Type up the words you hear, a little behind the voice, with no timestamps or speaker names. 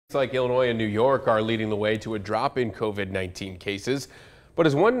Like Illinois and New York are leading the way to a drop in COVID-19 cases. But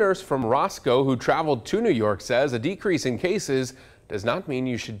as one nurse from Roscoe who traveled to New York says, a decrease in cases does not mean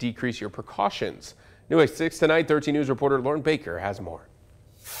you should decrease your precautions. New at 6 tonight, 13 News reporter Lauren Baker has more.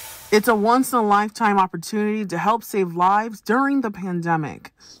 It's a once-in-a-lifetime opportunity to help save lives during the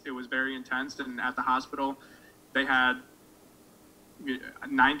pandemic. It was very intense, and at the hospital, they had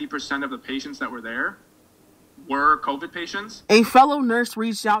 90% of the patients that were there were COVID patients. A fellow nurse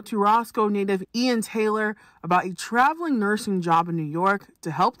reached out to Roscoe native Ian Taylor about a traveling nursing job in New York to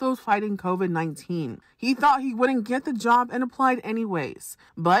help those fighting COVID-19. He thought he wouldn't get the job and applied anyways.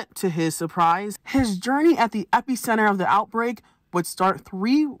 But to his surprise, his journey at the epicenter of the outbreak would start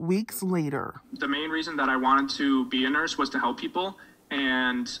 3 weeks later. The main reason that I wanted to be a nurse was to help people.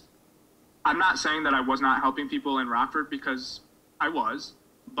 And I'm not saying that I was not helping people in Rockford, because I was,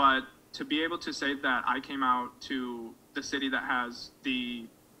 but to be able to say that I came out to the city that has the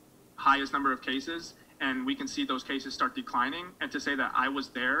highest number of cases and we can see those cases start declining, and to say that I was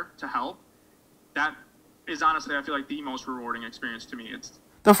there to help, that is honestly, I feel like, the most rewarding experience to me.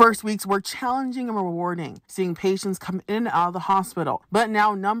 The first weeks were challenging and rewarding, seeing patients come in and out of the hospital. But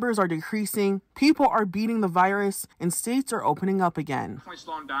now numbers are decreasing, people are beating the virus, and states are opening up again. Definitely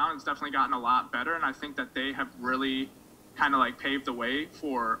slowing down. It's definitely gotten a lot better, and I think that they have really kind of like paved the way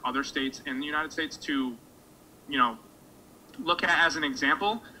for other states in the United States to, look at as an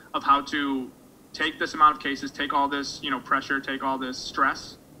example of how to take this amount of cases, take all this, pressure, take all this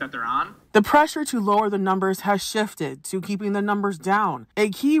stress that they're on. The pressure to lower the numbers has shifted to keeping the numbers down, a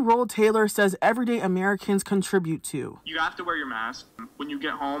key role Taylor says everyday Americans contribute to. You have to wear your mask. When you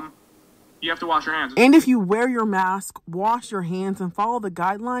get home, you have to wash your hands. And if you wear your mask, wash your hands, and follow the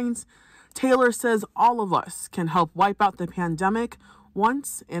guidelines, Taylor says all of us can help wipe out the pandemic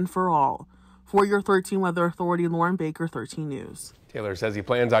once and for all. For your 13 Weather Authority, Lauren Baker, 13 News. Taylor says he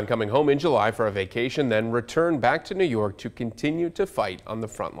plans on coming home in July for a vacation, then return back to New York to continue to fight on the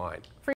front line.